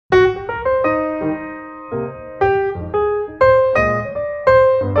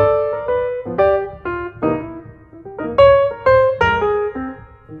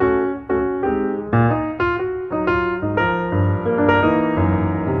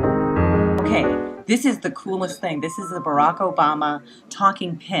This is the coolest thing. This is the Barack Obama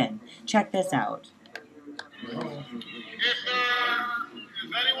talking pin. Check this out. If there is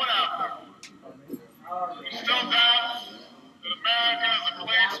anyone out there who still doubts that America is a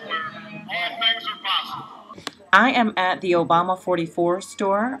place where all things are possible. I am at the Obama44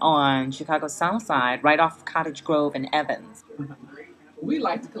 store on Chicago's South Side, right off Cottage Grove and Evans. We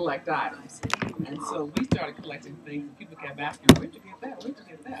like to collect items, and so we started collecting things, and people kept asking, where'd you get that, where'd you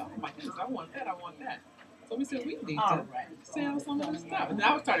get that? Oh my goodness, I want that, I want that. So we said, we need to sell some of the stuff. And then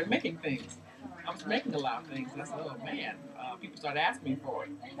I started making things. I was making a lot of things, and I said, oh man, people started asking me for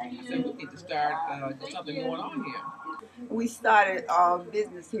it. I said, we need to start something going on here. We started our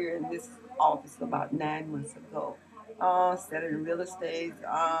business here in this office about 9 months ago. Selling real estate,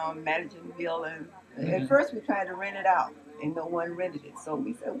 managing building. At first we tried to rent it out, and no one rented it. So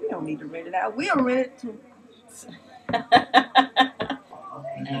we said, we don't need to rent it out. We'll rent it to...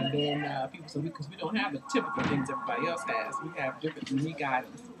 And then people said, because we don't have the typical things everybody else has. We have different unique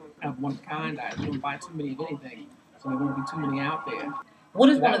items, kind of one-kind items. We don't buy too many of anything, so there won't be too many out there. What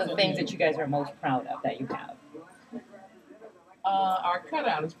is one of the things that you guys are most proud of that you have? Our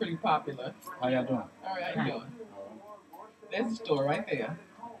cutout is pretty popular. How y'all doing? All right, how you doing? There's the store right there.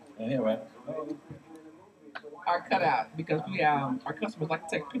 Yeah, right. Our cutout, because we our customers like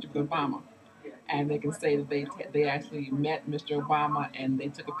to take a picture with Obama, and they can say that they actually met Mr. Obama and they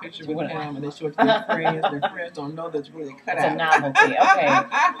took a picture with him and they showed it to their friends. Their friends don't know that's really a cutout. It's a novelty. Okay,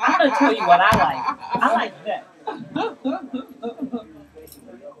 I'm gonna tell you what I like. I like this.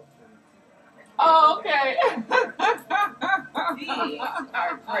 Oh, okay. These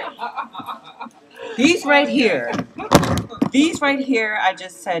are great. These right here. These right here, I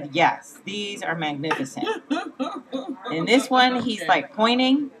just said yes. These are magnificent. In this one, he's like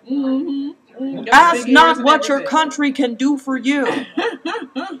pointing. Ask not what your country can do for you.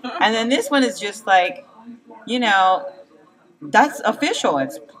 And then this one is just like, you know, that's official.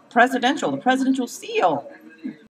 It's presidential. The presidential seal.